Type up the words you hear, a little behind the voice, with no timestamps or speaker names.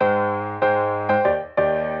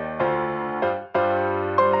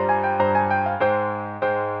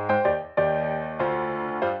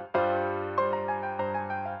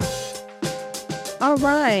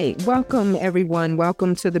right. Welcome, everyone.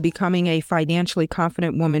 Welcome to the Becoming a Financially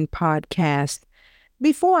Confident Woman podcast.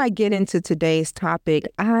 Before I get into today's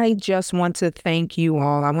topic, I just want to thank you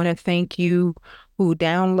all. I want to thank you who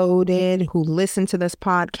downloaded, who listened to this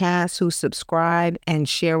podcast, who subscribe and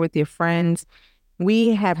share with your friends. We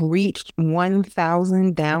have reached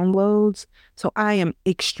 1,000 downloads. So I am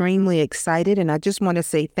extremely excited. And I just want to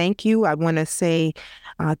say thank you. I want to say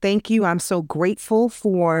thank you. I'm so grateful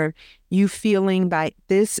for you feeling that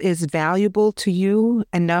this is valuable to you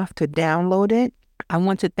enough to download it. I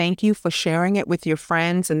want to thank you for sharing it with your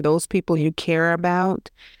friends and those people you care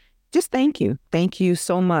about. Just thank you. Thank you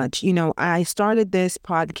so much. I started this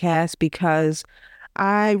podcast because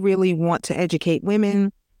I really want to educate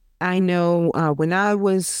women. I know when I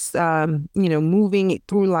was, moving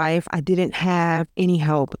through life, I didn't have any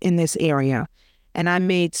help in this area. And I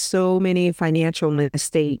made so many financial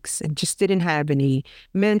mistakes and just didn't have any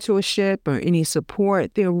mentorship or any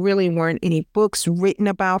support. There really weren't any books written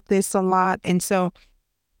about this a lot. And so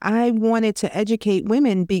I wanted to educate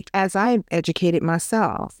women as I educated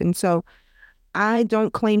myself. And so I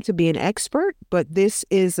don't claim to be an expert, but this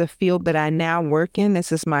is a field that I now work in.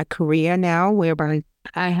 This is my career now, whereby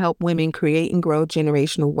I help women create and grow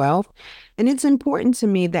generational wealth. And it's important to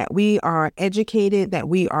me that we are educated, that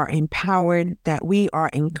we are empowered, that we are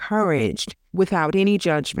encouraged without any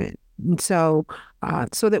judgment. And so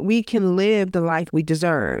that we can live the life we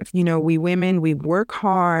deserve. We women, we work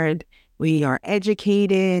hard, we are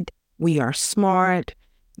educated, we are smart,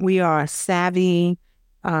 we are savvy.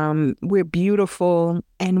 We're beautiful,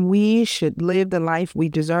 and we should live the life we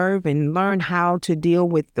deserve and learn how to deal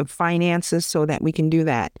with the finances so that we can do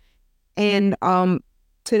that. And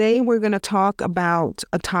today we're going to talk about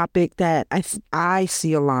a topic that I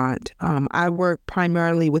see a lot. I work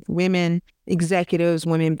primarily with women executives,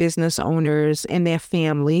 women business owners, and their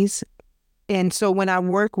families. And so when I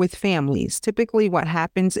work with families, typically what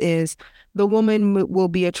happens is the woman will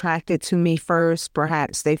be attracted to me first.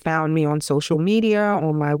 Perhaps they found me on social media,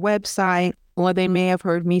 on my website, or they may have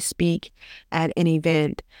heard me speak at an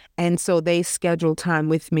event. And so they schedule time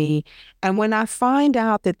with me. And when I find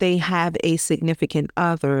out that they have a significant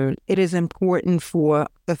other, it is important for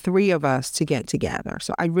the three of us to get together.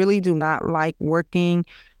 So I really do not like working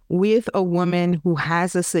with a woman who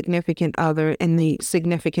has a significant other and the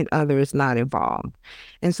significant other is not involved.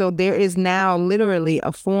 And so there is now literally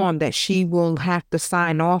a form that she will have to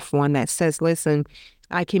sign off on that says, listen,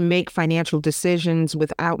 I can make financial decisions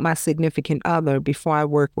without my significant other before I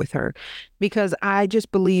work with her, because I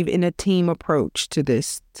just believe in a team approach to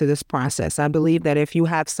this process. I believe that if you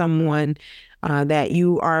have someone that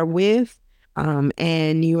you are with,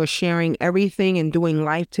 and you are sharing everything and doing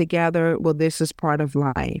life together, well, this is part of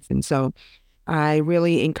life. And so I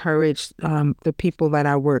really encourage the people that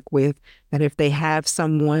I work with that if they have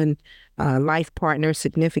someone, life partner,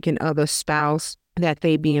 significant other, spouse, that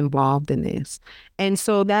they be involved in this. And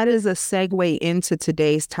so that is a segue into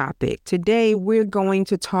today's topic. Today, we're going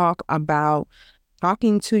to talk about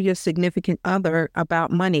talking to your significant other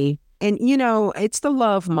about money. And, it's the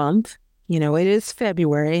love month. It is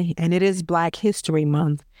February and it is Black History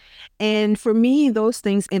Month. And for me, those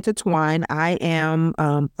things intertwine. I am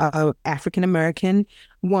an African-American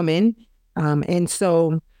woman. And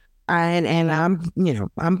so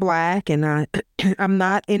I'm Black and I'm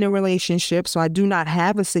not in a relationship. So I do not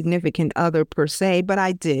have a significant other per se, but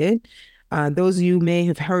I did. Those of you may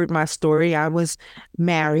have heard my story. I was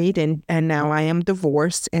married and now I am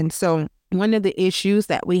divorced. And so one of the issues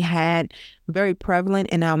that we had very prevalent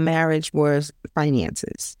in our marriage was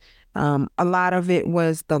finances. A lot of it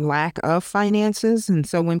was the lack of finances. And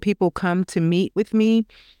so when people come to meet with me,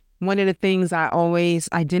 one of the things I always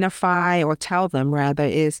identify or tell them rather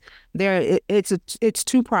is it's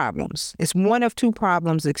two problems. It's one of two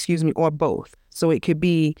problems, or both. So it could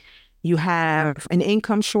be you have an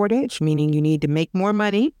income shortage, meaning you need to make more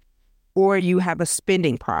money, or you have a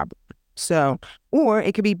spending problem. So, or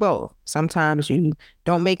it could be both. Sometimes you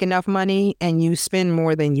don't make enough money and you spend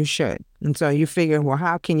more than you should. And so you figure, well,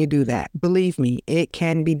 how can you do that? Believe me, it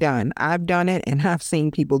can be done. I've done it and I've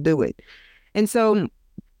seen people do it. And so,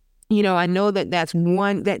 I know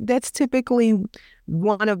that's typically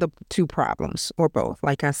one of the two problems or both,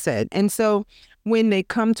 like I said. And so when they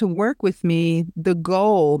come to work with me,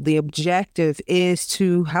 the objective is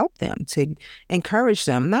to help them, to encourage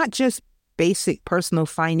them, not just basic personal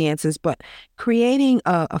finances, but creating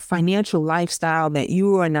a financial lifestyle that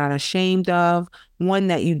you are not ashamed of, one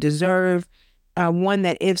that you deserve, one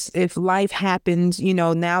that if life happens,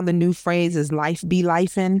 now the new phrase is life be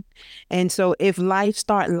lifing. And so if life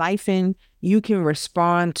start lifing, you can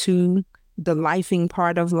respond to the lifing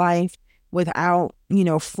part of life without,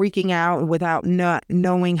 freaking out, without not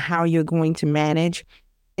knowing how you're going to manage.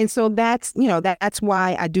 And so that's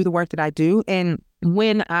why I do the work that I do. And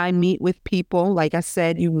when I meet with people, like I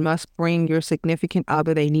said, you must bring your significant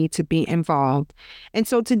other. They need to be involved. And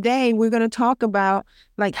so today we're going to talk about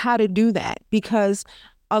like how to do that, because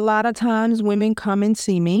a lot of times women come and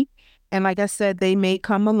see me. And like I said, they may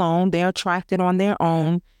come alone. They're attracted on their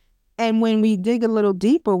own. And when we dig a little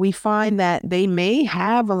deeper, we find that they may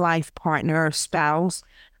have a life partner or spouse,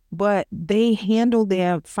 but they handle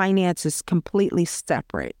their finances completely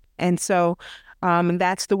separate. And so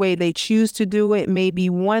that's the way they choose to do it. Maybe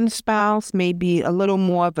one spouse may be a little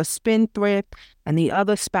more of a spendthrift, and the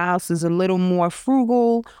other spouse is a little more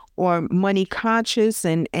frugal or money conscious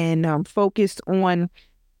and focused on,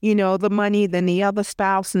 the money than the other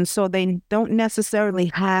spouse. And so they don't necessarily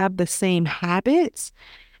have the same habits.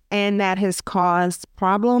 And that has caused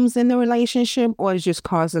problems in the relationship, or it's just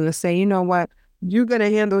caused them to say, you know what, you're going to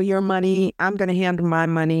handle your money, I'm going to handle my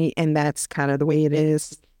money. And that's kind of the way it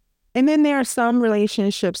is. And then there are some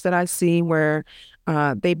relationships that I see where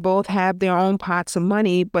they both have their own pots of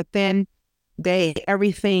money, but then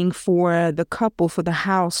everything for the couple, for the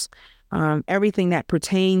house, everything that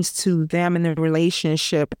pertains to them and the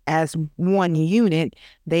relationship as one unit,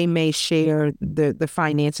 they may share the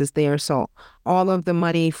finances there. So all of the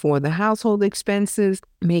money for the household expenses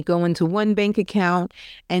may go into one bank account,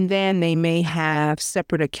 and then they may have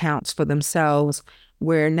separate accounts for themselves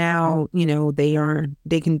where now,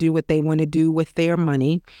 they can do what they want to do with their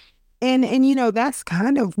money. And that's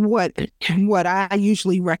kind of what I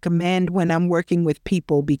usually recommend when I'm working with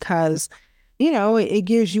people, because it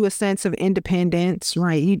gives you a sense of independence,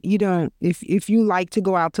 right? You don't, if you like to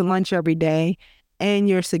go out to lunch every day and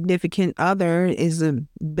your significant other is a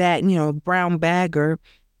brown bagger,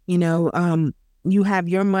 you have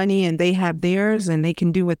your money and they have theirs and they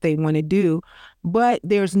can do what they want to do. But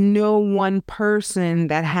there's no one person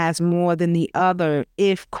that has more than the other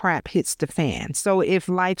if crap hits the fan. So if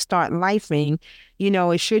life start lifing,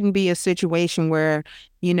 it shouldn't be a situation where,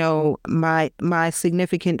 my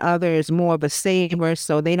significant other is more of a saver,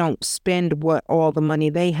 so they don't spend all the money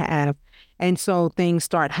they have. And so things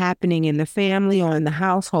start happening in the family or in the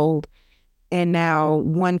household. And now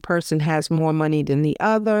one person has more money than the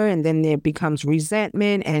other, and then there becomes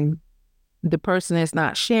resentment and the person is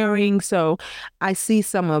not sharing. So I see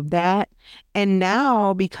some of that. And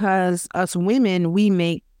now, because us women, we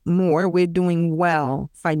make more, we're doing well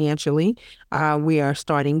financially. We are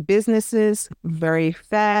starting businesses very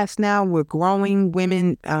fast now. We're growing.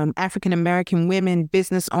 Women, African-American women,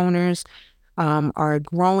 business owners are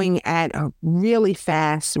growing at a really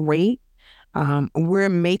fast rate. We're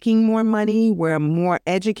making more money. We're more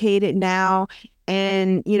educated now,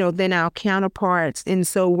 and, than our counterparts. And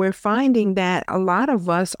so we're finding that a lot of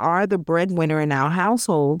us are the breadwinner in our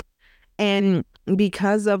household. And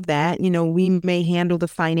because of that, we may handle the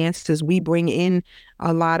finances. We bring in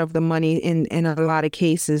a lot of the money in a lot of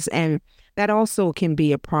cases. And that also can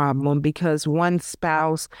be a problem, because one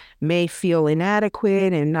spouse may feel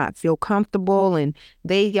inadequate and not feel comfortable, and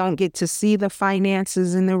they don't get to see the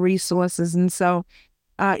finances and the resources. And so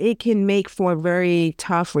it can make for a very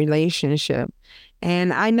tough relationship.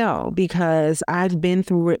 And I know, because I've been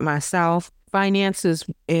through it myself. Finances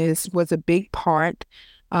was a big part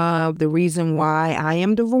of the reason why I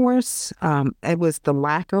am divorced. It was the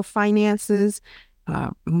lack of finances.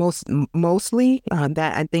 Mostly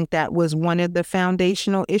that I think that was one of the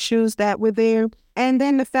foundational issues that were there. And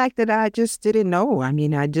then the fact that I just didn't know. I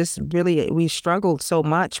mean, we struggled so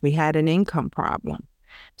much. We had an income problem.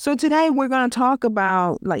 So today we're going to talk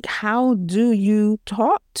about, like, how do you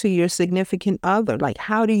talk to your significant other? Like,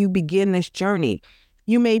 how do you begin this journey?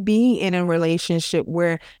 You may be in a relationship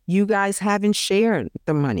where you guys haven't shared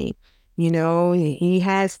the money. He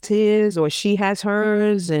has his or she has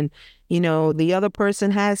hers, and the other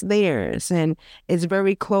person has theirs, and it's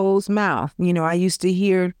very closed mouth. I used to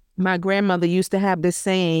hear my grandmother used to have this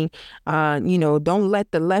saying, don't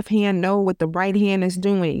let the left hand know what the right hand is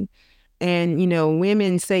doing. And,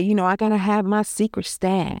 women say, I got to have my secret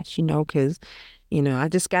stash, because, I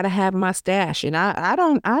just got to have my stash. And I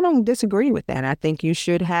don't disagree with that. I think you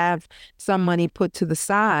should have some money put to the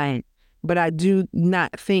side. But I do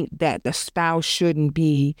not think that the spouse shouldn't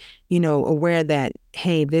be, aware that,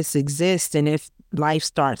 hey, this exists. And if life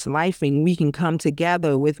starts lifing, we can come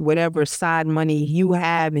together with whatever side money you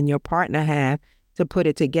have and your partner have to put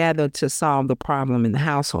it together to solve the problem in the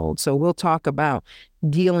household. So we'll talk about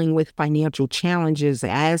dealing with financial challenges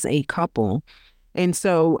as a couple. And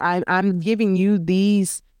so I'm giving you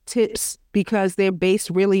these tips because they're based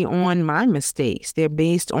really on my mistakes. They're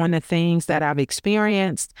based on the things that I've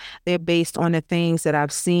experienced. They're based on the things that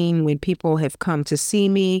I've seen when people have come to see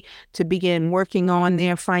me to begin working on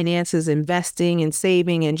their finances, investing and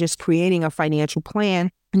saving and just creating a financial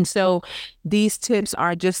plan. And so these tips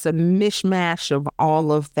are just a mishmash of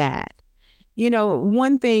all of that.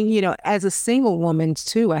 One thing, as a single woman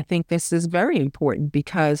too, I think this is very important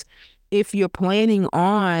because if you're planning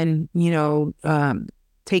on,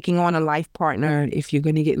 taking on a life partner, if you're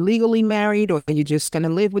going to get legally married or you're just going to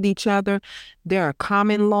live with each other, there are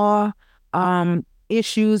common law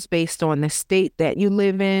issues based on the state that you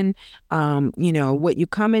live in, what you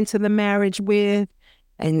come into the marriage with.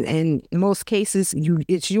 And in most cases,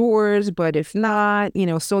 it's yours, but if not,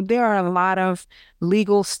 so there are a lot of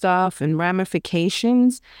legal stuff and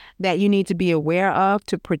ramifications that you need to be aware of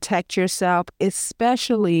to protect yourself,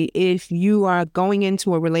 especially if you are going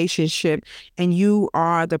into a relationship and you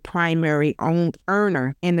are the primary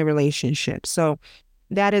earner in the relationship. So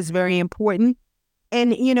that is very important.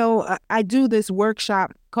 And, I do this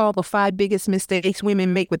workshop called The 5 Biggest Mistakes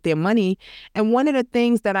Women Make with Their Money. And one of the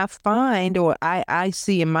things that I find or I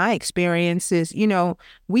see in my experience is,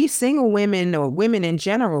 we single women or women in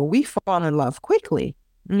general, we fall in love quickly.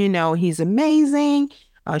 He's amazing.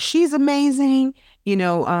 She's amazing.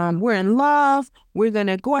 We're in love. We're going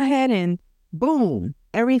to go ahead and boom,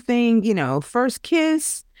 everything, first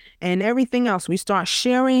kiss and everything else. We start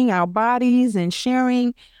sharing our bodies and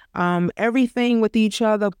sharing everything with each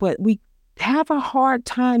other, but we have a hard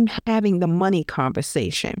time having the money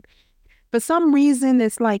conversation. For some reason,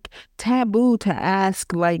 it's like taboo to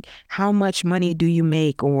ask, like, how much money do you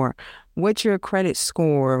make, or what's your credit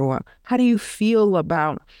score, or how do you feel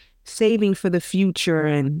about saving for the future?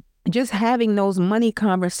 And just having those money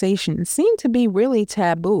conversations seem to be really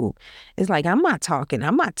taboo. It's like, I'm not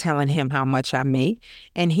telling him how much I make,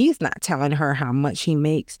 and he's not telling her how much he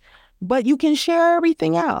makes. But you can share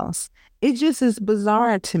everything else. It just is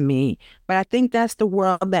bizarre to me. But I think that's the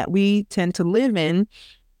world that we tend to live in.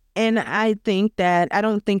 And I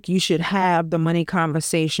don't think you should have the money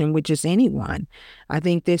conversation with just anyone. I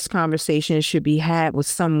think this conversation should be had with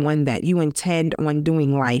someone that you intend on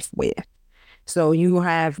doing life with. So you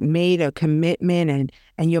have made a commitment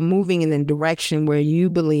and you're moving in the direction where you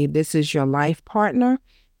believe this is your life partner.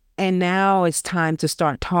 And now it's time to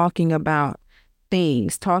start talking about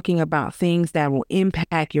things that will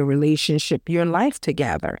impact your relationship, your life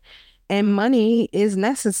together. And money is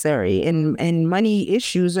necessary, and money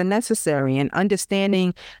issues are necessary, and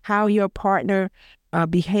understanding how your partner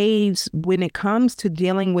behaves when it comes to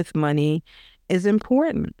dealing with money is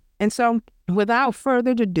important. And so without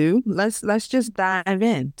further ado, let's just dive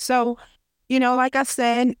in. So, like I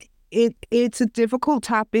said, it's a difficult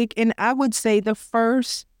topic, and I would say the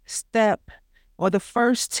first step or the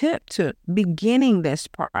first tip to beginning this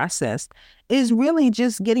process is really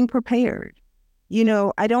just getting prepared.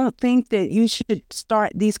 I don't think that you should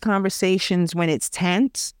start these conversations when it's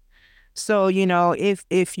tense. So,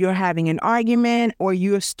 if you're having an argument or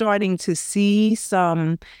you're starting to see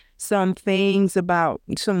some things about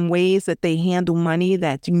some ways that they handle money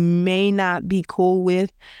that you may not be cool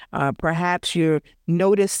with, perhaps you're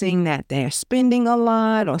noticing that they're spending a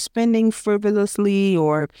lot or spending frivolously,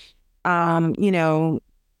 or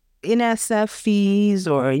NSF fees,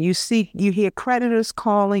 or you hear creditors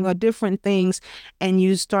calling or different things, and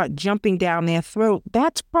you start jumping down their throat.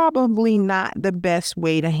 That's probably not the best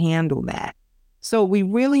way to handle that. So we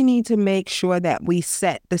really need to make sure that we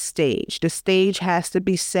set the stage. The stage has to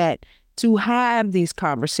be set to have these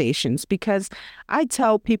conversations, because I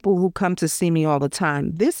tell people who come to see me all the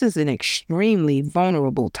time, this is an extremely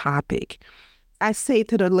vulnerable topic. I say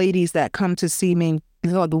to the ladies that come to see me,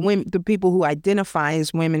 the women, the people who identify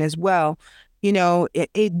as women as well, do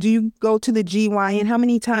you go to the GYN? How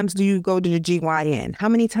many times do you go to the GYN? How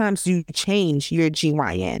many times do you change your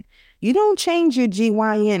GYN? You don't change your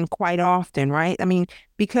GYN quite often, right? I mean,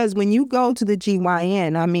 because when you go to the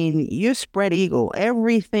GYN, you're spread eagle.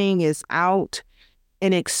 Everything is out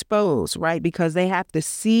and exposed, right? Because they have to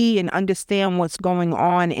see and understand what's going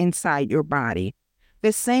on inside your body.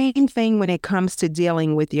 The same thing when it comes to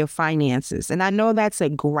dealing with your finances. And I know that's a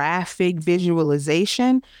graphic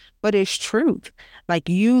visualization, but it's truth. Like,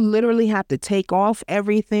 you literally have to take off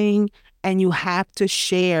everything and you have to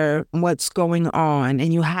share what's going on,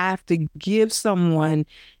 and you have to give someone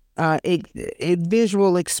a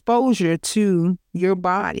visual exposure to your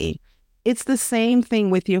body. It's the same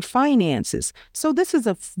thing with your finances. So this is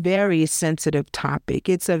a very sensitive topic.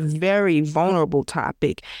 It's a very vulnerable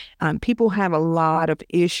topic. People have a lot of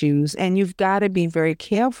issues, and you've got to be very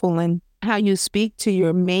careful in how you speak to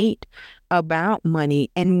your mate about money.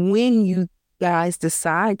 And when you guys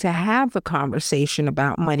decide to have a conversation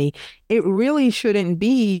about money, it really shouldn't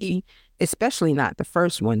be, especially not the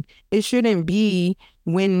first one, it shouldn't be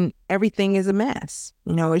when everything is a mess.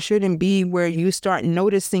 It shouldn't be where you start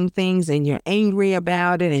noticing things and you're angry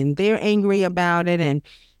about it and they're angry about it and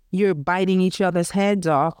you're biting each other's heads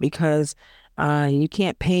off because you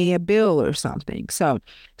can't pay a bill or something. So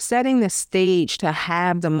setting the stage to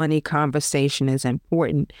have the money conversation is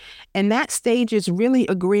important. And that stage is really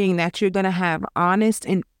agreeing that you're going to have honest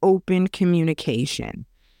and open communication.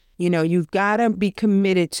 You've got to be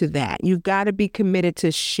committed to that. You've got to be committed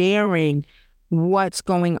to sharing what's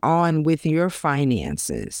going on with your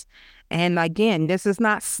finances. And again, this is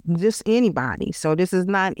not just anybody. So this is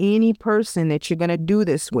not any person that you're going to do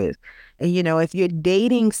this with. And, if you're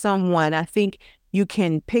dating someone, I think you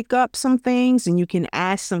can pick up some things and you can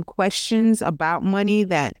ask some questions about money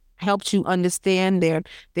that helps you understand their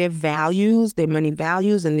values, their money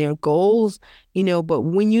values and their goals, but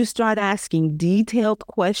when you start asking detailed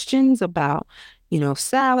questions about,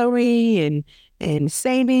 salary and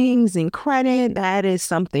savings and credit, that is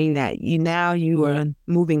something that you are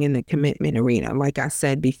moving in the commitment arena, like I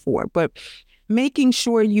said before. But making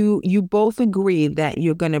sure you both agree that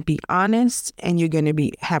you're going to be honest and you're going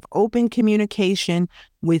to have open communication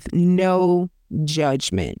with no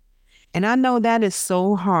judgment. And I know that is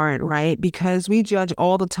so hard, right? Because we judge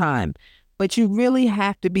all the time, but you really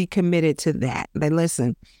have to be committed to that. Like,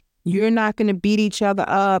 listen, you're not going to beat each other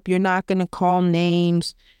up. You're not going to call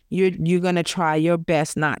names. You're going to try your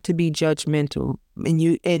best not to be judgmental,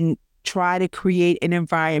 and try to create an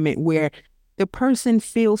environment where the person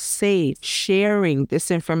feels safe sharing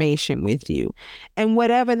this information with you. And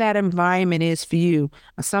whatever that environment is for you,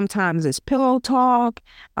 sometimes it's pillow talk,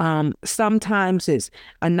 sometimes it's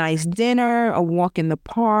a nice dinner, a walk in the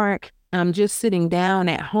park, just sitting down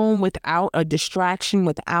at home without a distraction,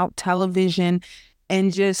 without television,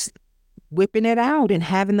 and just whipping it out and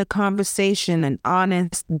having the conversation, an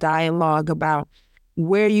honest dialogue about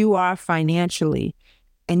where you are financially.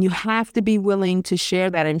 And you have to be willing to share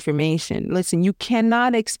that information. Listen, you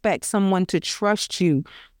cannot expect someone to trust you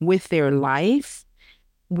with their life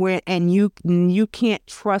and you can't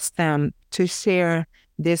trust them to share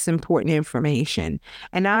this important information.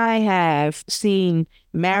 And I have seen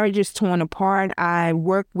marriages torn apart. I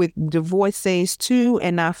work with divorcees too,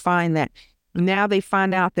 and I find that now they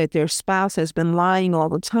find out that their spouse has been lying all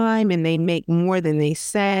the time and they make more than they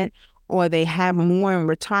said, or they have more in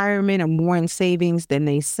retirement or more in savings than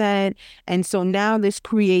they said. And so now this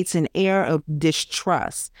creates an air of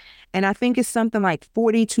distrust. And I think it's something like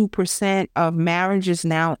 42% of marriages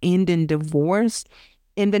now end in divorce.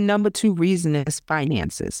 And the number 2 reason is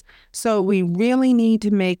finances. So we really need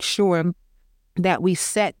to make sure that we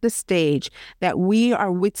set the stage, that we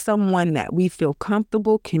are with someone that we feel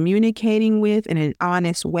comfortable communicating with in an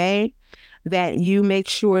honest way, that you make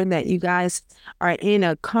sure that you guys are in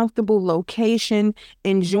a comfortable location,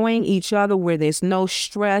 enjoying each other where there's no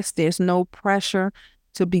stress, there's no pressure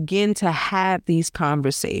to begin to have these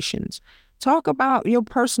conversations. Talk about your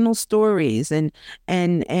personal stories and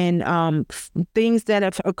things that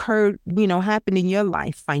have occurred, happened in your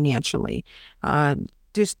life financially.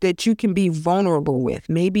 Just that you can be vulnerable with.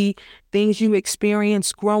 Maybe things you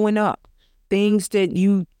experienced growing up,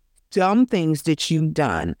 dumb things that you've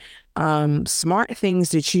done, smart things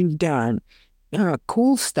that you've done,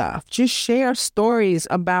 cool stuff. Just share stories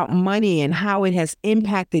about money and how it has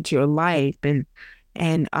impacted your life and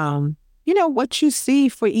what you see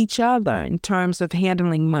for each other in terms of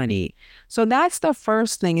handling money. So that's the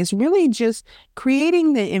first thing, is really just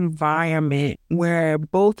creating the environment where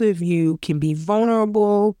both of you can be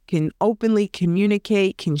vulnerable, can openly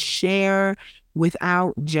communicate, can share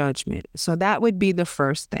without judgment. So that would be the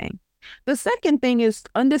first thing. The second thing is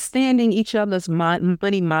understanding each other's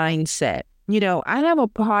money mindset. I have a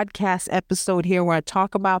podcast episode here where I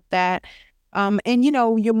talk about that.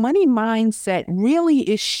 Your money mindset really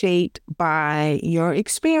is shaped by your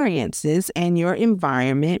experiences and your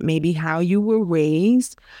environment, maybe how you were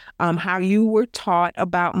raised, how you were taught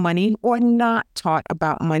about money or not taught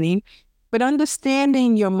about money. But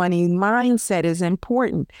understanding your money mindset is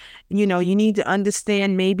important. You need to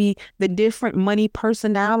understand maybe the different money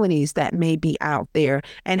personalities that may be out there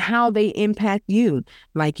and how they impact you.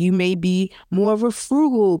 Like, you may be more of a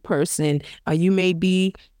frugal person. You may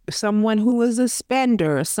be someone who is a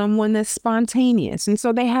spender, someone that's spontaneous. And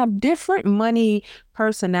so they have different money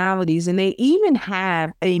personalities, and they even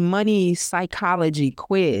have a money psychology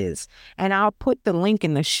quiz. And I'll put the link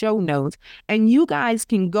in the show notes. And you guys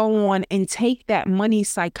can go on and take that money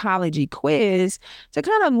psychology quiz to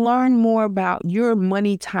kind of learn more about your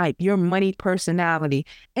money type, your money personality.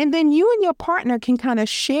 And then you and your partner can kind of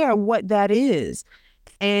share what that is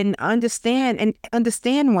and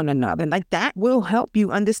understand one another. Like that will help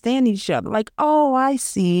you understand each other. Like, oh, I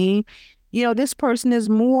see. This person is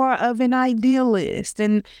more of an idealist,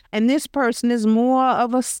 and this person is more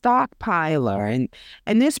of a stockpiler,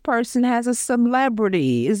 and this person is a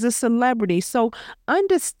celebrity. So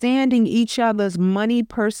understanding each other's money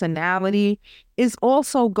personality is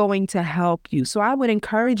also going to help you. So I would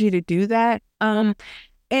encourage you to do that. And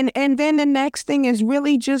then the next thing is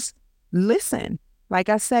really just listen. Like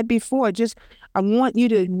I said before, I want you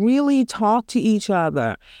to really talk to each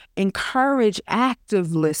other. Encourage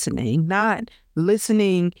active listening, not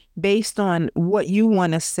listening based on what you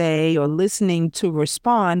want to say or listening to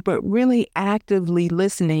respond, but really actively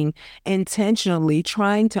listening, intentionally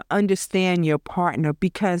trying to understand your partner.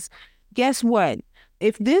 Because guess what?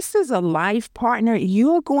 If this is a life partner,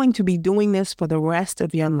 you're going to be doing this for the rest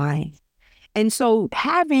of your life. And so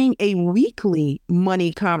having a weekly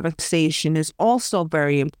money conversation is also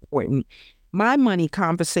very important. My money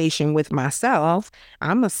conversation with myself,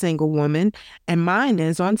 I'm a single woman, and mine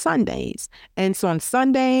is on Sundays. And so on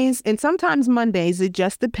Sundays and sometimes Mondays, it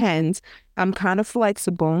just depends. I'm kind of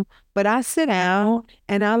flexible, but I sit down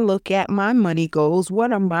and I look at my money goals.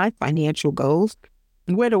 What are my financial goals?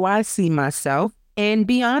 Where do I see myself? And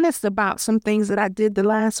be honest about some things that I did the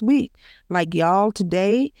last week. Like y'all,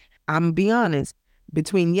 today, I'm going to be honest,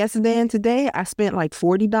 between yesterday and today, I spent like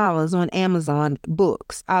 $40 on Amazon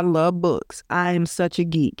books. I love books. I am such a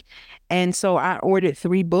geek. And so I ordered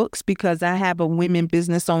 3 books because I have a women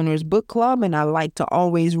business owners book club, and I like to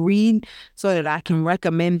always read so that I can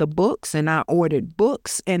recommend the books. And I ordered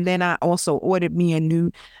books. And then I also ordered me a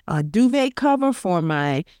new duvet cover for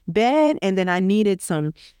my bed. And then I needed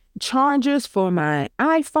some chargers for my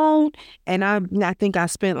iPhone, and I think I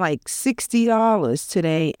spent like $60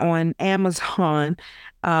 today on Amazon.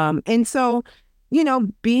 And so,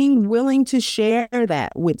 being willing to share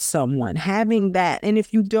that with someone, having that. And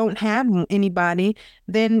if you don't have anybody,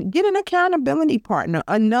 then get an accountability partner,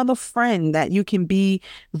 another friend that you can be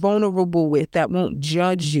vulnerable with, that won't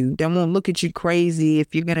judge you, that won't look at you crazy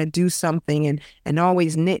if you're going to do something and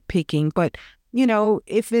always nitpicking. But,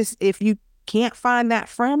 if you can't find that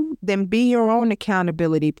friend, then be your own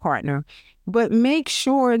accountability partner. But make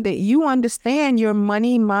sure that you understand your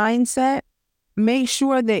money mindset. Make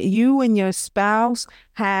sure that you and your spouse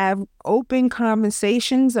have open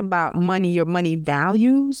conversations about money, your money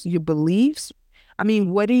values, your beliefs. I mean,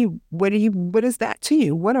 what is that to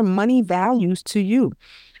you? What are money values to you?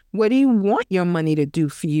 What do you want your money to do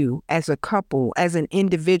for you as a couple, as an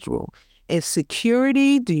individual? Is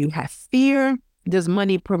security? Do you have fear? Does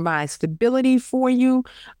money provide stability for you?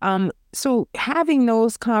 So having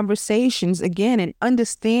those conversations again and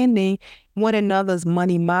understanding one another's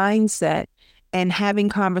money mindset and having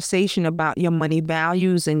conversation about your money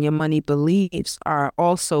values and your money beliefs are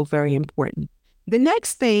also very important. The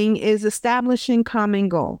next thing is establishing common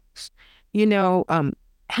goals.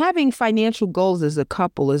 Having financial goals as a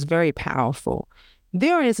couple is very powerful.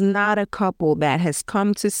 There is not a couple that has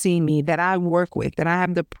come to see me that I work with, that I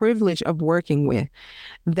have the privilege of working with,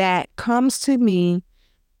 that comes to me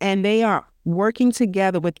and they are working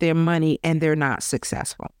together with their money and they're not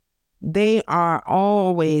successful. They are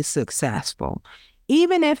always successful.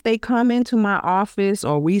 Even if they come into my office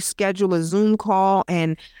or we schedule a Zoom call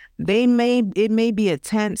and it may be a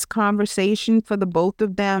tense conversation for the both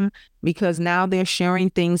of them because now they're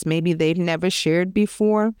sharing things maybe they've never shared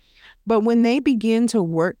before. But when they begin to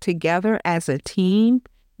work together as a team,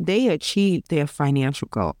 they achieve their financial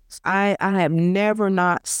goals. I have never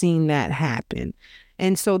not seen that happen.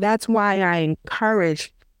 And so that's why I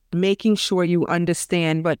encourage making sure you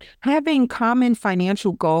understand. But having common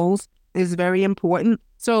financial goals is very important.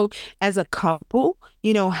 So as a couple,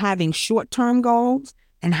 having short-term goals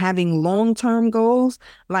and having long-term goals,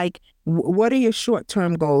 like what are your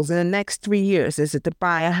short-term goals in the next 3 years? Is it to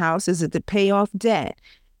buy a house? Is it to pay off debt?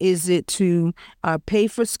 Is it to pay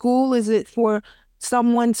for school? Is it for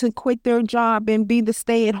someone to quit their job and be the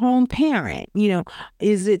stay-at-home parent?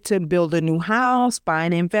 Is it to build a new house, buy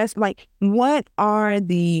and invest? Like, what are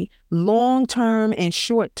the long-term and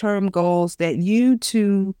short-term goals that you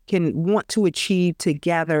two can want to achieve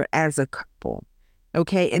together as a couple?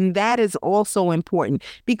 Okay. And that is also important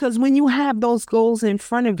because when you have those goals in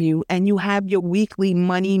front of you and you have your weekly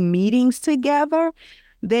money meetings together,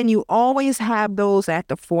 then you always have those at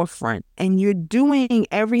the forefront and you're doing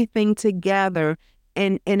everything together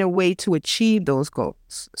in a way to achieve those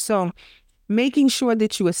goals. So making sure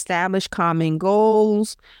that you establish common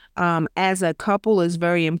goals as a couple is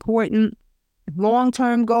very important.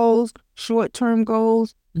 Long-term goals, short-term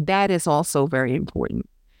goals, that is also very important.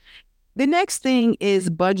 The next thing is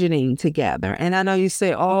budgeting together. And I know you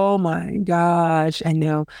say, oh my gosh, I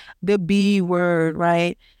know the B word,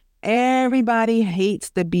 right? Everybody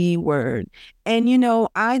hates the B word. And,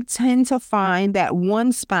 I tend to find that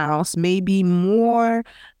one spouse may be more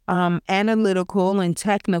analytical and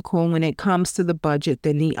technical when it comes to the budget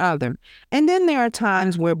than the other. And then there are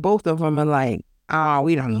times where both of them are like, oh,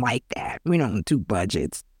 we don't like that. We don't do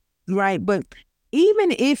budgets, right? But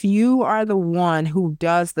even if you are the one who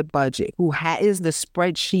does the budget, who is the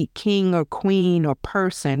spreadsheet king or queen or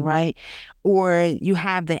person, right? Or you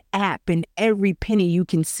have the app and every penny you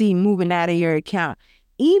can see moving out of your account,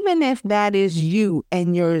 even if that is you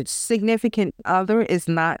and your significant other is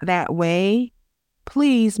not that way,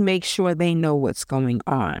 please make sure they know what's going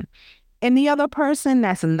on. And the other person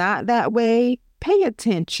that's not that way, pay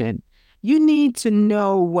attention. You need to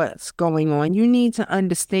know what's going on. You need to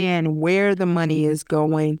understand where the money is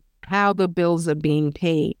going, how the bills are being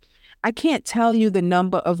paid. I can't tell you the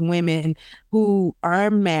number of women who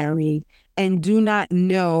are married and do not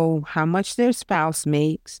know how much their spouse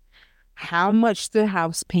makes, how much the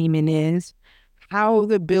house payment is, how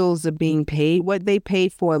the bills are being paid, what they pay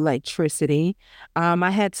for electricity.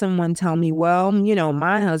 I had someone tell me, well,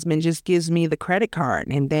 my husband just gives me the credit card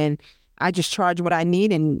and then I just charge what I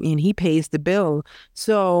need and he pays the bill.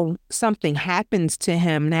 So something happens to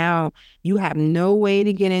him. Now you have no way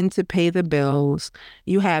to get in to pay the bills.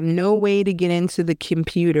 You have no way to get into the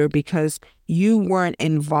computer because you weren't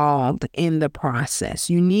involved in the process.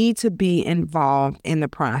 You need to be involved in the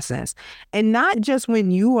process. And not just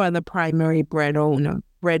when you are the primary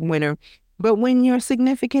breadwinner, but when your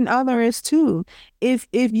significant other is too. If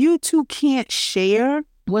you two can't share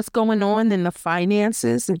what's going on in the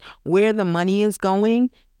finances and where the money is going,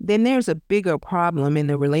 then there's a bigger problem in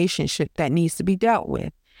the relationship that needs to be dealt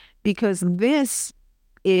with because this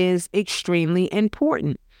is extremely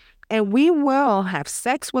important. And we will have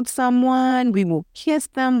sex with someone, we will kiss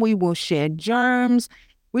them, we will share germs,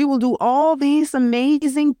 we will do all these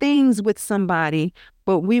amazing things with somebody,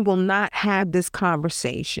 but we will not have this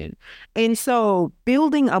conversation. And so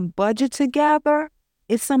building a budget together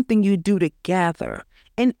is something you do together.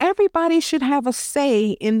 And everybody should have a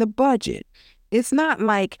say in the budget. It's not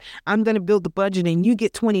like I'm going to build the budget and you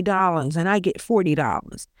get $20 and I get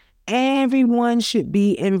 $40. Everyone should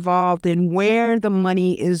be involved in where the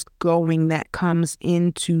money is going that comes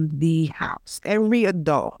into the house. Every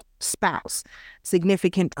adult, spouse,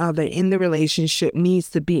 significant other in the relationship needs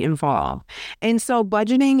to be involved. And so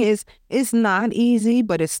budgeting is not easy,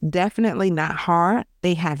 but it's definitely not hard.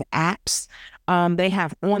 They have apps. They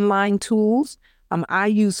have online tools. I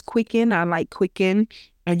use Quicken. I like Quicken.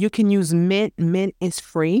 You can use Mint. Mint is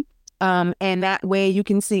free. And that way you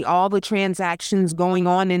can see all the transactions going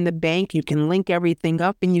on in the bank. You can link everything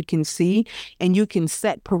up and you can see, and you can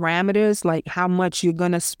set parameters like how much you're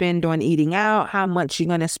going to spend on eating out, how much you're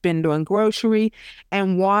going to spend on grocery.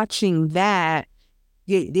 And watching that,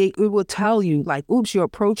 it will tell you like, oops, you're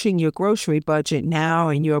approaching your grocery budget now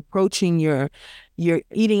and you're approaching your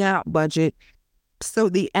eating out budget. So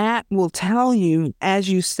the app will tell you as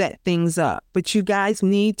you set things up, but you guys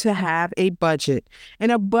need to have a budget.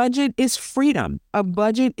 And a budget is freedom. A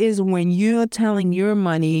budget is when you're telling your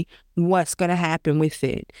money what's going to happen with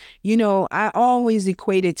it. I always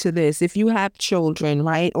equate it to this. If you have children,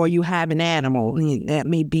 right, or you have an animal, that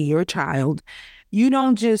may be your child, you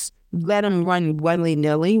don't just let them run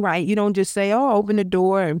willy-nilly, right? You don't just say, oh, open the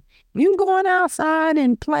door and you can go on outside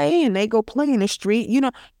and play, and they go play in the street.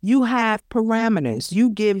 You have parameters. You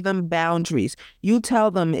give them boundaries. You tell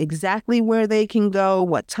them exactly where they can go,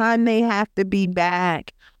 what time they have to be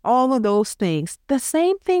back, all of those things. The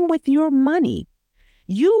same thing with your money.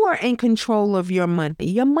 You are in control of your money.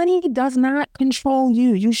 Your money does not control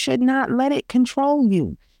you. You should not let it control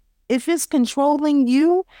you. If it's controlling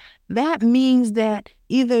you, that means that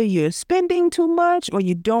either you're spending too much or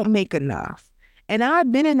you don't make enough. And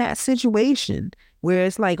I've been in that situation where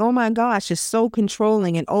it's like, oh my gosh, it's so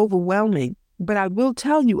controlling and overwhelming. But I will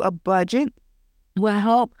tell you, a budget will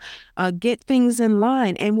help get things in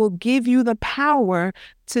line and will give you the power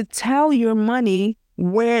to tell your money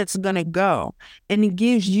where it's going to go. And it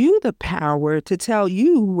gives you the power to tell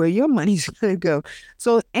you where your money's going to go.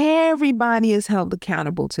 So everybody is held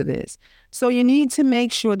accountable to this. So you need to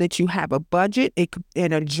make sure that you have a budget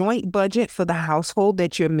and a joint budget for the household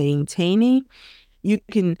that you're maintaining. You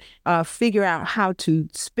can figure out how to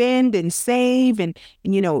spend and save. And,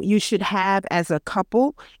 you should have as a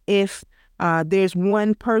couple, if there's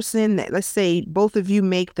one person that, let's say both of you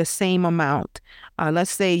make the same amount.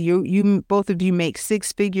 Let's say you both of you make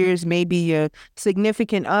six figures, maybe your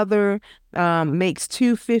significant other makes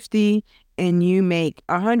 250 and you make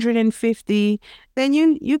 150, then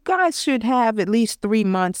you guys should have at least 3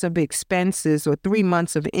 months of expenses or 3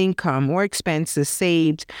 months of income or expenses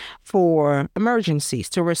saved for emergencies,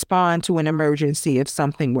 to respond to an emergency if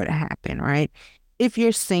something were to happen, right? If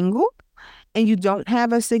you're single and you don't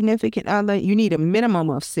have a significant other, you need a minimum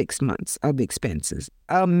of 6 months of expenses,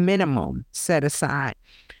 a minimum set aside.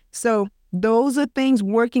 So those are things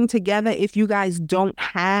working together. If you guys don't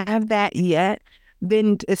have that yet,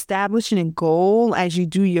 then establishing a goal as you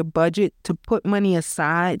do your budget to put money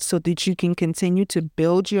aside so that you can continue to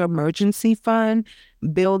build your emergency fund,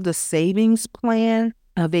 build a savings plan,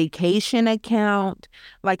 a vacation account.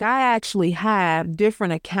 Like, I actually have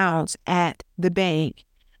different accounts at the bank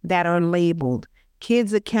that are labeled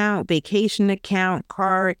kids account, vacation account,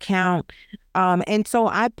 car account. And so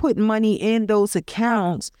I put money in those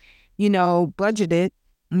accounts, budgeted,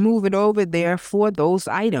 move it over there for those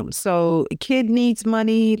items. So a kid needs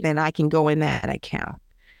money, then I can go in that account.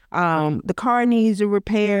 The car needs a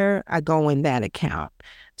repair, I go in that account.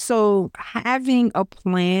 So having a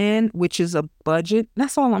plan, which is a budget,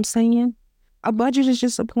 that's all I'm saying. A budget is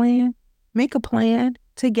just a plan. Make a plan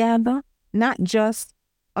together, not just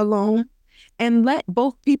alone. And let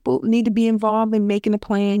both people need to be involved in making a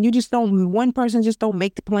plan. One person just don't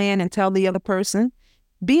make the plan and tell the other person.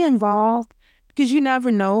 Be involved, because you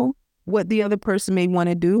never know what the other person may want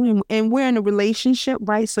to do. And we're in a relationship,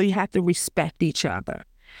 right? So you have to respect each other.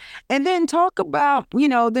 And then talk about,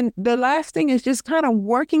 the last thing is just kind of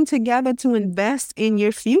working together to invest in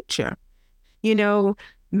your future.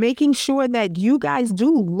 Making sure that you guys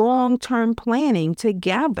do long-term planning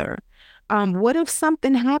together. What if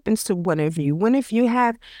something happens to one of you? What if you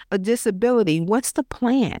have a disability? What's the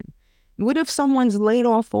plan? What if someone's laid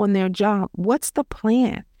off on their job? What's the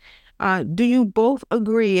plan? Do you both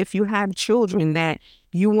agree, if you have children, that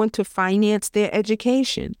you want to finance their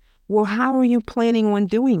education? Well, how are you planning on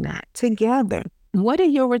doing that together? What are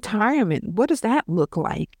your retirement? What does that look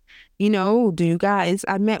like? Do you guys,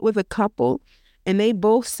 I met with a couple and they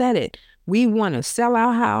both said it. We want to sell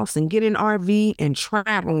our house and get an RV and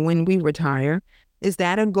travel when we retire. Is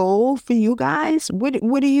that a goal for you guys?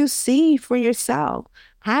 What do you see for yourself?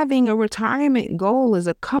 Having a retirement goal as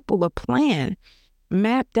a couple, a plan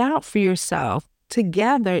mapped out for yourself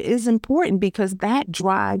together is important, because that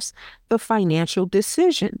drives the financial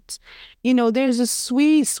decisions. There's a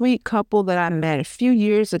sweet, sweet couple that I met a few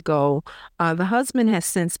years ago. The husband has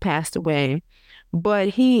since passed away, but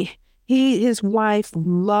his wife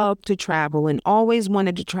loved to travel and always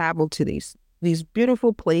wanted to travel to these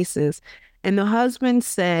beautiful places. And the husband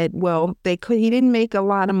said, well, he didn't make a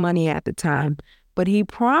lot of money at the time, but he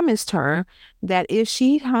promised her that if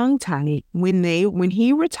she hung tight when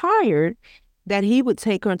he retired, that he would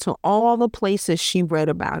take her to all the places she read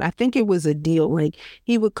about. I think it was a deal. Like,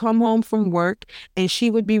 he would come home from work and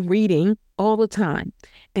she would be reading all the time.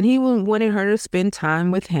 And he wanted her to spend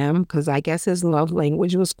time with him, because I guess his love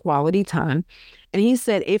language was quality time. And he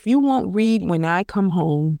said, if you won't read when I come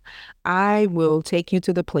home, I will take you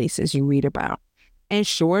to the places you read about. And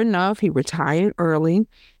sure enough, he retired early.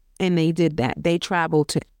 And they did that. They traveled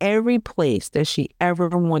to every place that she ever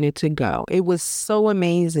wanted to go. It was so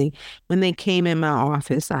amazing. When they came in my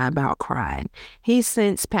office, I about cried. He's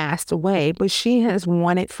since passed away, but she has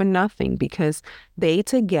wanted for nothing, because they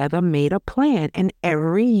together made a plan. And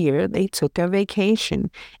every year they took a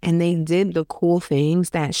vacation and they did the cool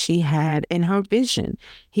things that she had in her vision.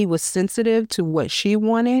 He was sensitive to what she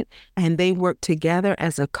wanted, and they worked together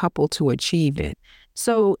as a couple to achieve it.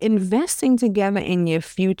 So investing together in your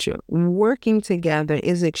future, working together,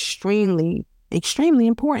 is extremely, extremely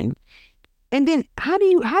important. And then how do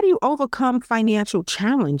you overcome financial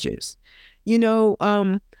challenges?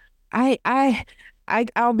 I'll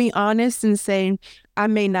be honest and say I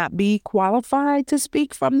may not be qualified to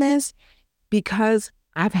speak from this, because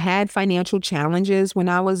I've had financial challenges when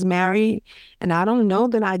I was married, and I don't know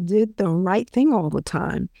that I did the right thing all the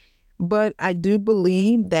time. But I do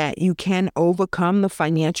believe that you can overcome the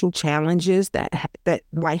financial challenges that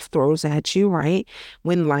life throws at you, right?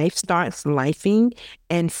 When life starts lifing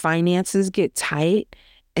and finances get tight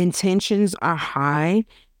intentions are high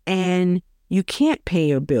and you can't pay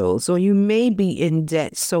your bills, or you may be in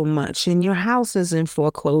debt so much and your house is in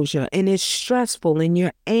foreclosure and it's stressful and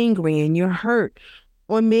you're angry and you're hurt.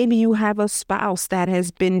 Or maybe you have a spouse that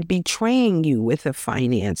has been betraying you with the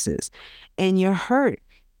finances and you're hurt.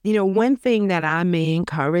 One thing that I may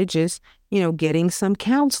encourage is, getting some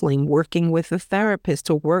counseling, working with a therapist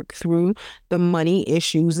to work through the money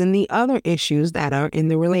issues and the other issues that are in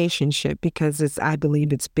the relationship, because I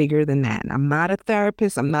believe it's bigger than that. I'm not a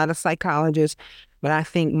therapist, I'm not a psychologist, but I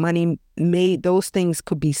think those things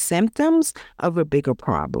could be symptoms of a bigger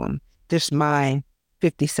problem. Just my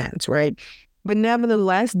 50 cents, right? But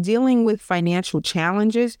nevertheless, dealing with financial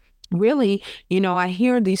challenges, really, I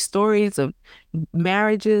hear these stories of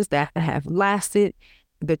marriages that have lasted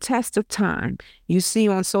the test of time. You see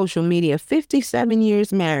on social media, 57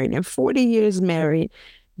 years married and 40 years married.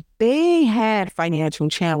 They had financial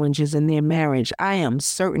challenges in their marriage. I am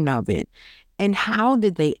certain of it. And how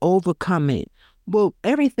did they overcome it? Well,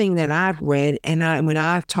 everything that I've read and when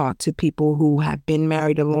I've talked to people who have been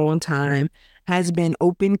married a long time has been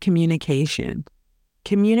open communication.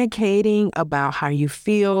 Communicating about how you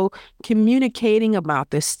feel, communicating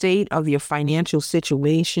about the state of your financial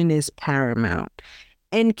situation is paramount.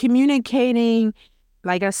 And communicating,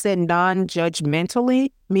 like I said,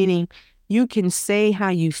 non-judgmentally, meaning you can say how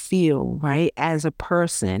you feel, right, as a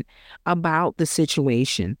person about the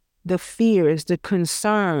situation, the fears, the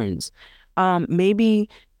concerns, maybe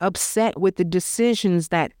upset with the decisions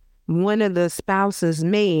that one of the spouses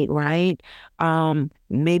made, right?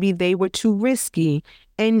 Maybe they were too risky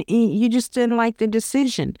and you just didn't like the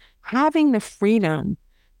decision. Having the freedom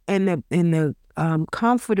and the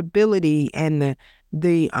comfortability and the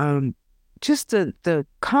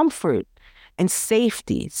comfort and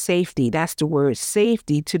safety, that's the word,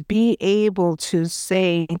 safety, to be able to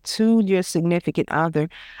say to your significant other,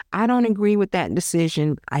 I don't agree with that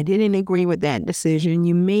decision. I didn't agree with that decision.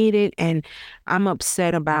 You made it and I'm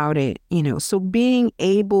upset about it. So being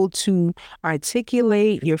able to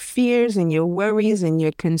articulate your fears and your worries and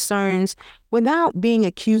your concerns without being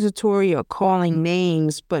accusatory or calling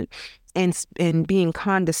names, and being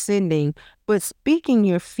condescending, but speaking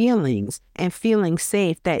your feelings and feeling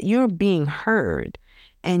safe that you're being heard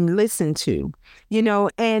and listened to,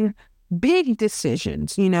 and big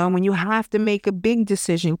decisions, when you have to make a big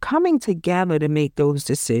decision, coming together to make those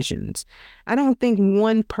decisions. I don't think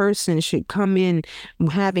one person should come in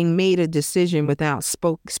having made a decision without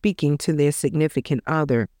speaking to their significant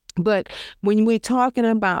other. But when we're talking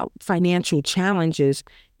about financial challenges,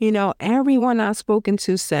 everyone I've spoken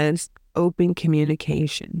to says open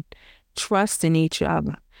communication, trust in each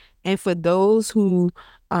other. And for those who,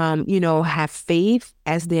 have faith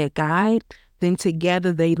as their guide, then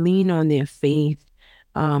together they lean on their faith,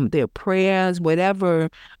 their prayers, whatever,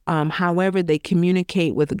 however they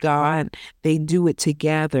communicate with God, they do it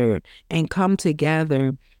together and come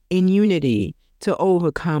together in unity to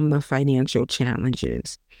overcome the financial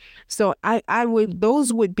challenges. So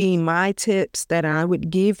those would be my tips that I would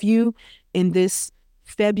give you in this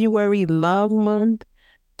February Love Month,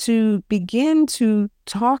 to begin to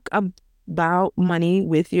talk about money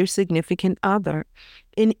with your significant other.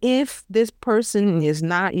 And if this person is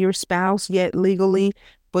not your spouse yet legally,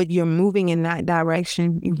 but you're moving in that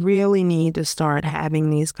direction, you really need to start having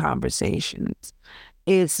these conversations.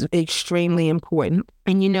 It's extremely important.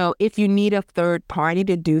 And, if you need a third party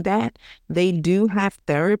to do that, they do have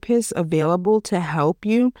therapists available to help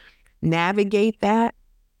you navigate that.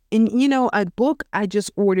 And, a book I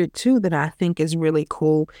just ordered too that I think is really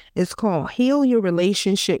cool is called Heal Your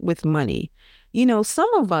Relationship with Money.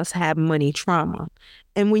 Some of us have money trauma.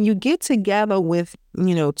 And when you get together with,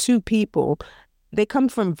 two people, they come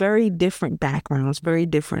from very different backgrounds, very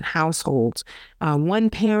different households. One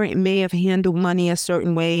parent may have handled money a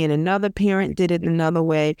certain way and another parent did it another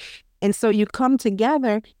way. And so you come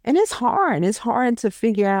together and it's hard. It's hard to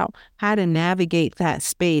figure out how to navigate that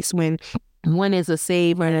space when one is a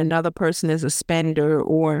saver and another person is a spender,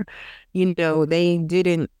 or, they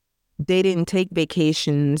didn't take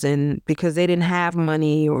vacations and because they didn't have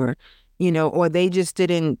money, or, or they just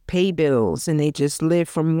didn't pay bills and they just lived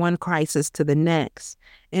from one crisis to the next.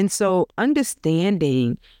 And so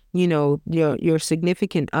understanding, your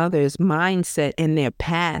significant other's mindset and their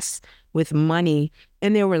past with money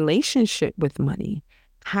and their relationship with money,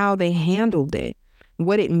 how they handled it,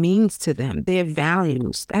 what it means to them, their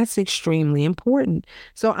values. That's extremely important.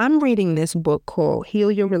 So I'm reading this book called Heal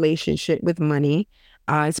Your Relationship with Money.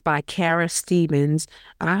 It's by Kara Stevens.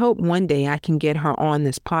 I hope one day I can get her on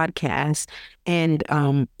this podcast and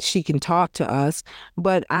she can talk to us.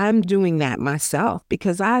 But I'm doing that myself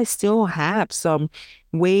because I still have some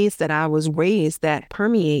ways that I was raised that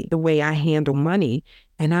permeate the way I handle money.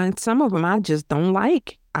 And some of them I just don't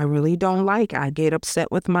like. I really don't like. I get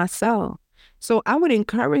upset with myself. So I would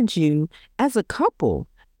encourage you as a couple,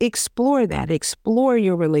 explore that. Explore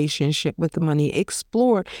your relationship with the money.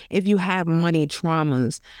 Explore if you have money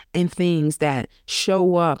traumas and things that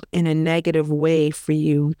show up in a negative way for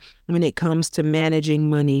you when it comes to managing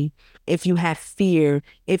money. If you have fear,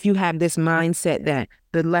 if you have this mindset that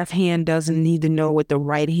the left hand doesn't need to know what the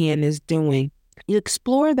right hand is doing, you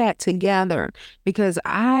explore that together, because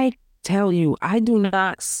I tell you, I do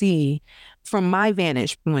not see, from my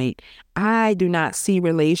vantage point, I do not see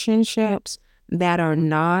relationships that are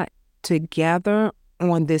not together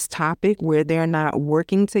on this topic, where they're not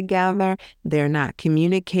working together, they're not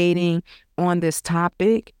communicating on this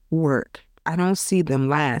topic, work. I don't see them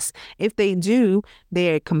last. If they do,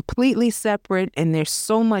 they're completely separate and there's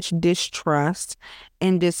so much distrust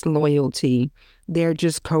and disloyalty. They're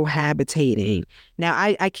just cohabitating. Now,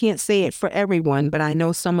 I can't say it for everyone, but I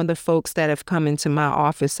know some of the folks that have come into my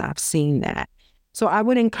office, I've seen that. So I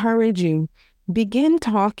would encourage you, begin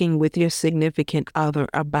talking with your significant other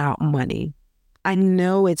about money. I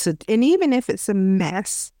know and even if it's a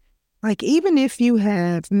mess, like even if you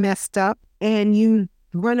have messed up and you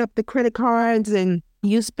run up the credit cards and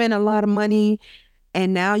you spend a lot of money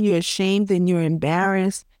and now you're ashamed and you're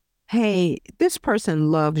embarrassed, hey, this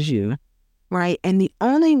person loves you, right? And the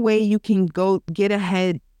only way you can go get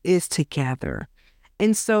ahead is together.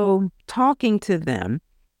 And so talking to them,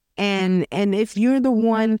 and if you're the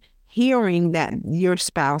one hearing that your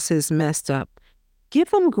spouse is messed up, give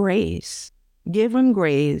them grace. Give them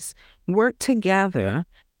grace. Work together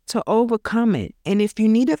to overcome it. And if you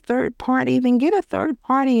need a third party, then get a third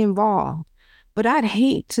party involved. But I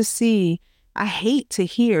hate to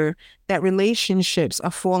hear that relationships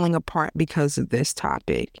are falling apart because of this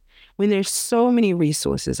topic, when there's so many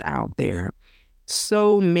resources out there.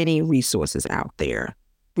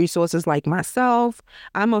 Resources like myself.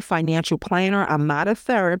 I'm a financial planner. I'm not a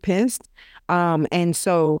therapist. And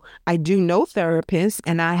so I do know therapists,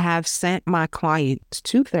 and I have sent my clients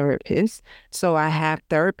to therapists. So I have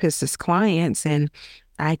therapists as clients, and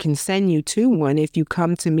I can send you to one if you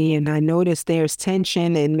come to me and I notice there's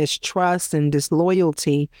tension and mistrust and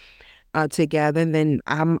disloyalty together. Then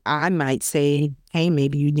I might say, hey,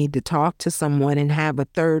 maybe you need to talk to someone and have a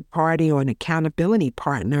third party or an accountability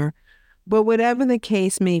partner. But whatever the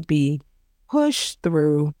case may be, push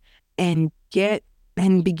through and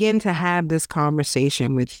begin to have this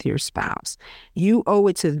conversation with your spouse. You owe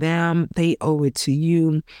it to them. They owe it to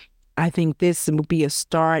you. I think this will be a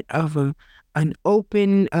start of an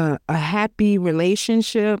open, a happy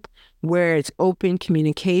relationship where it's open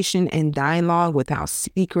communication and dialogue, without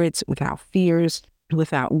secrets, without fears,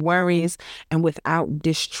 without worries, and without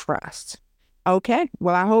distrust. Okay.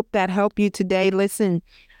 Well, I hope that helped you today. Listen,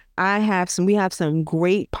 we have some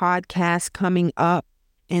great podcasts coming up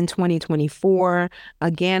in 2024.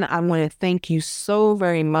 Again, I want to thank you so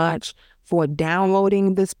very much for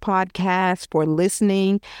downloading this podcast, for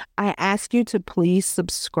listening. I ask you to please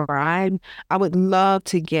subscribe. I would love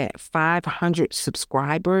to get 500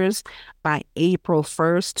 subscribers by April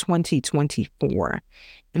 1st, 2024.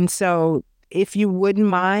 And so if you wouldn't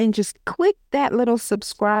mind, just click that little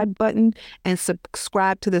subscribe button and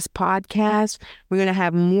subscribe to this podcast. We're going to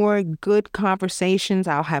have more good conversations.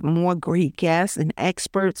 I'll have more great guests and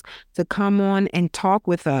experts to come on and talk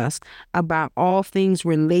with us about all things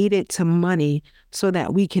related to money so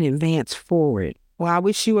that we can advance forward. Well, I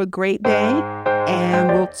wish you a great day, and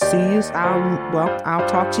we'll see you. I'll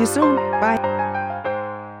talk to you soon. Bye.